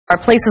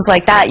Places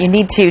like that, you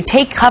need to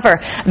take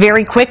cover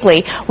very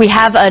quickly. We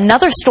have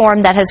another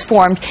storm that has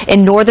formed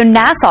in northern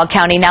Nassau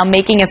County, now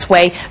making its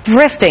way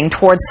drifting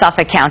towards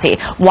Suffolk County.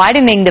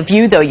 Widening the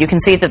view, though, you can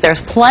see that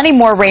there's plenty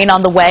more rain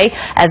on the way.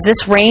 As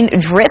this rain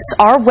drifts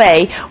our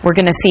way, we're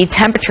going to see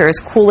temperatures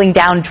cooling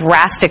down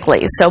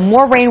drastically. So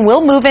more rain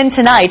will move in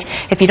tonight.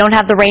 If you don't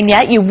have the rain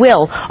yet, you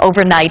will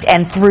overnight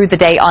and through the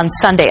day on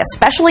Sunday,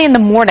 especially in the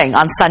morning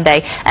on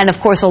Sunday. And of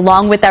course,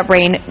 along with that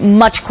rain,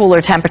 much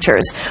cooler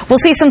temperatures. We'll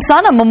see some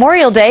sun on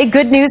Memorial Day.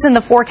 Good news in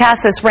the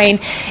forecast, this rain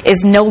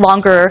is no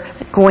longer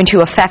going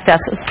to affect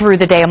us through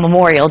the day of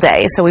Memorial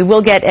Day. So we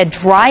will get a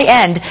dry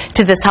end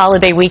to this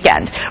holiday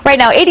weekend. Right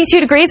now, 82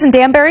 degrees in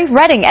Danbury,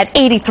 Reading at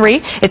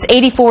 83. It's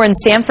 84 in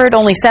Stamford,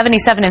 only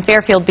 77 in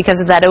Fairfield because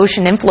of that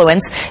ocean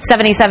influence.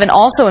 77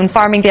 also in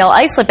Farmingdale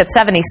Islip at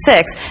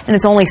 76, and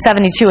it's only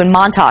 72 in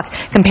Montauk.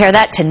 Compare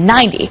that to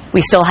 90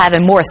 we still have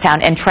in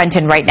Morristown and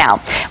Trenton right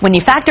now. When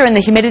you factor in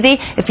the humidity,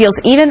 it feels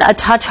even a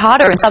touch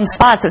hotter in some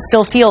spots. It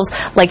still feels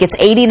like it's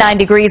 89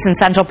 degrees in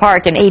Central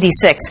Park and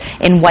 86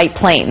 in White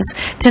Plains.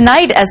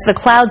 Tonight, as the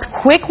clouds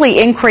quickly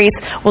increase,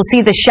 we'll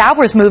see the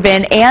showers move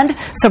in and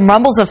some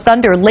rumbles of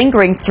thunder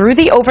lingering through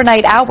the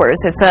overnight hours.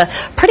 It's a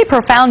pretty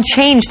profound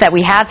change that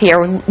we have here,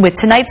 with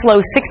tonight's low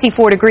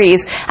 64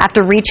 degrees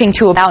after reaching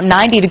to about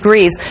 90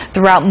 degrees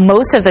throughout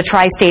most of the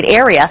tri-state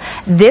area.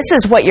 This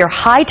is what your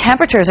high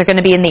temperatures are going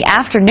to be in the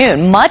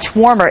afternoon. Much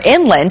warmer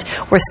inland.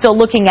 We're still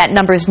looking at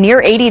numbers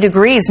near 80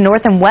 degrees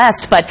north and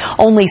west, but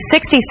only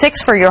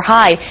 66 for your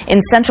high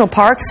in Central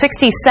Park,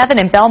 67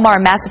 in Belmar,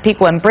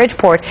 Massapequa, and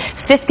Bridgeport,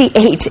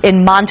 58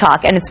 in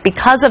Montauk. And it's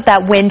because of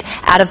that wind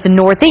out of the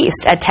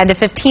northeast at 10 to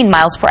 15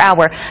 miles per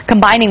hour,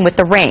 combining with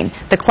the rain.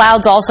 The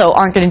clouds also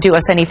aren't going to do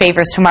us any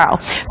favors tomorrow.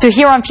 So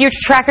here on Future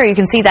Tracker, you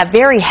can see that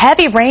very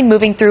heavy rain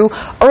moving through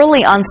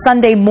early on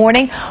Sunday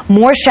morning.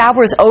 More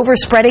showers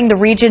overspreading the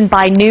region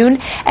by noon,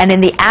 and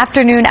in the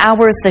afternoon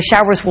hours, the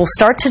showers will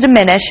start to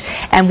diminish,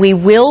 and we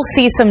will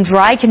see some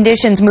dry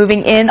conditions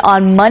moving in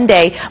on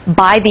Monday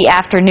by the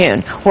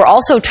afternoon. We're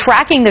also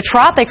tracking the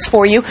tropics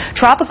for you.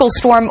 Tropical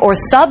storm or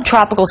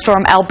subtropical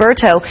storm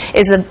Alberto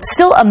is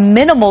still a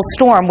minimal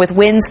storm with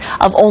winds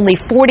of only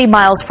 40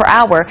 miles per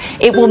hour.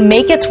 It will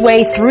make its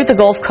way through the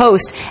Gulf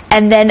Coast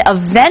and then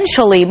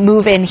eventually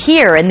move in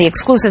here in the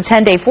exclusive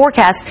 10-day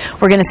forecast.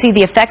 We're going to see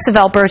the effects of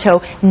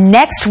Alberto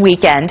next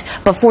weekend.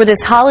 Before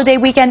this holiday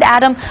weekend,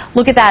 Adam,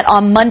 look at that.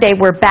 On Monday,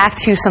 we're back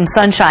to some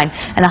sunshine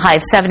and a high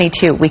of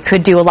 72. We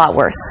could do a lot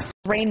worse.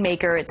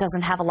 Rainmaker, it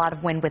doesn't have a lot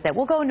of wind with it.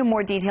 We'll go into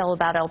more detail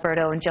about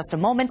Alberto in just a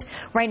moment.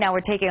 Right now, we're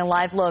taking a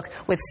live look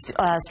with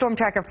Storm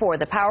Tracker 4,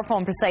 the powerful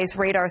and precise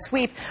radar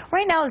sweep.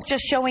 Right now, it's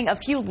just showing a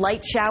few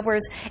light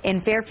showers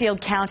in Fairfield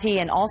County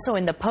and also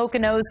in the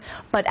Poconos.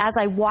 But as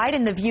I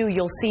widen the view,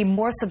 you'll see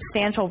more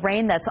substantial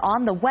rain that's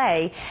on the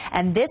way.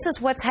 And this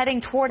is what's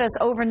heading toward us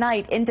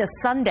overnight into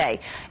Sunday.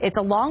 It's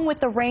along with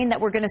the rain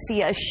that we're going to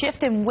see a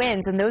shift in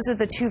winds. And those are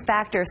the two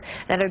factors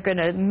that are going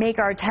to make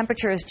our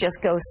temperatures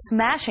just go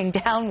smashing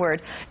downward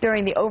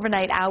during the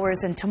overnight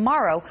hours. And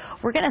tomorrow,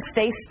 we're going to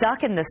stay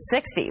stuck in the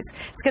 60s.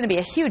 It's going to be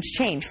a huge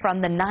change from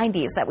the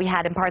 90s that we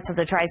had in parts of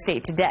the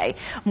tri-state today.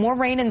 More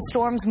rain and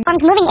storms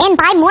moving in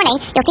by morning.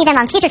 You'll see them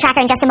on Future Tracker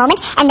in just a moment.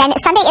 And then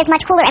Sunday is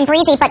much cooler and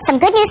breezy, but some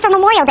good news for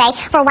Memorial Day.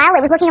 For a while,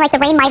 it was looking like the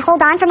rain might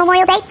hold on for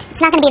Memorial Day. It's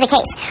not going to be the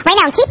case. Right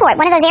now in Keyport,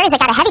 one of those areas that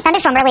got a heavy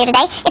thunderstorm earlier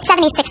today, it's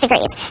 76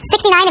 degrees.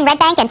 69 in Red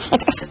Bank, and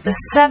it's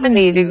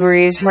 70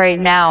 degrees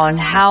right now in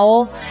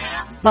Howell.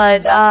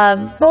 But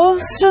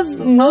most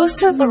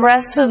of the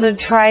rest of the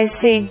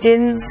tri-state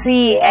didn't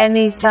see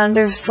any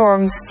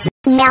thunderstorms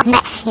Now,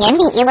 and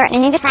the alert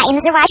and the time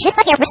is the rush,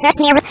 but there was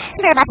near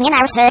Superbus and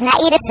I was not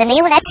eat it, and they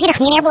would have seen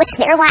near was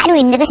there one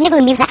in the vision of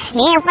moves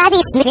near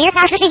bodies, near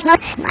couches,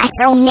 my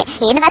throne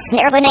in the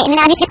snare of an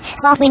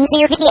 96, long winds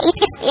near 58,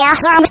 yeah,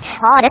 arms,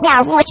 all the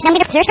now, which number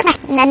of position,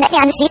 and then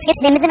the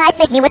seats name of the night,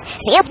 he was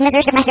failed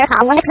measures of measure,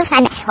 how long it's of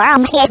time, or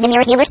almost has been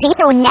near healer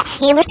seat, or net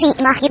healer seat,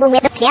 Mahibu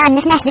with the piano,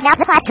 this nest without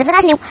the class of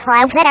the new,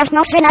 I was at our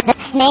snow for nothing,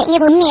 nay, you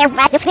near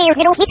right up there,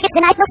 you know, he's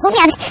the night, the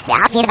Slomians, the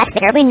outfit of us,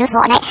 the urban news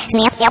all night,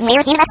 smear, the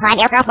mayor, the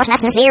aircraft was not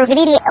sincere,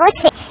 really,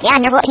 yeah,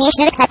 never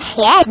watching it,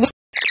 yes.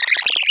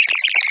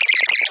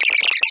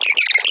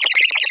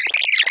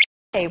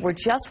 Hey, we're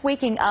just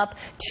waking up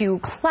to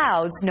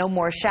clouds, no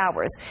more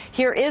showers.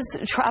 Here is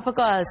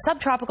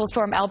subtropical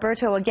storm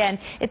Alberto again.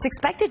 It's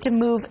expected to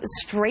move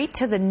straight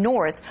to the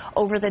north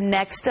over the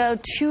next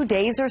 2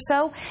 days or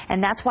so,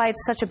 and that's why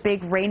it's such a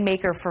big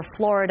rainmaker for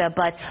Florida.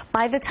 But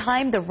by the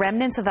time the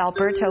remnants of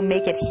Alberto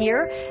make it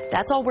here,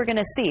 that's all we're going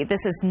to see.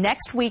 This is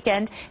next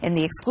weekend in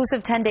the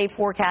exclusive 10-day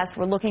forecast.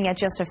 We're looking at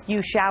just a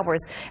few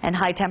showers and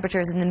high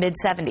temperatures in the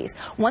mid-70s.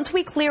 Once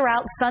we clear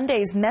out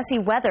Sunday's messy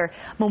weather,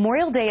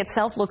 Memorial Day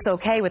itself looks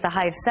okay with a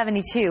high of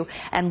 72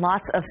 and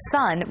lots of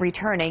sun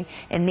returning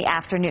in the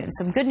afternoon.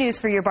 Some good news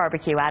for your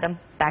barbecue, Adam.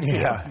 Back to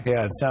you.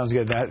 Yeah, it sounds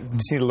good. You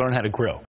just need to learn how to grill.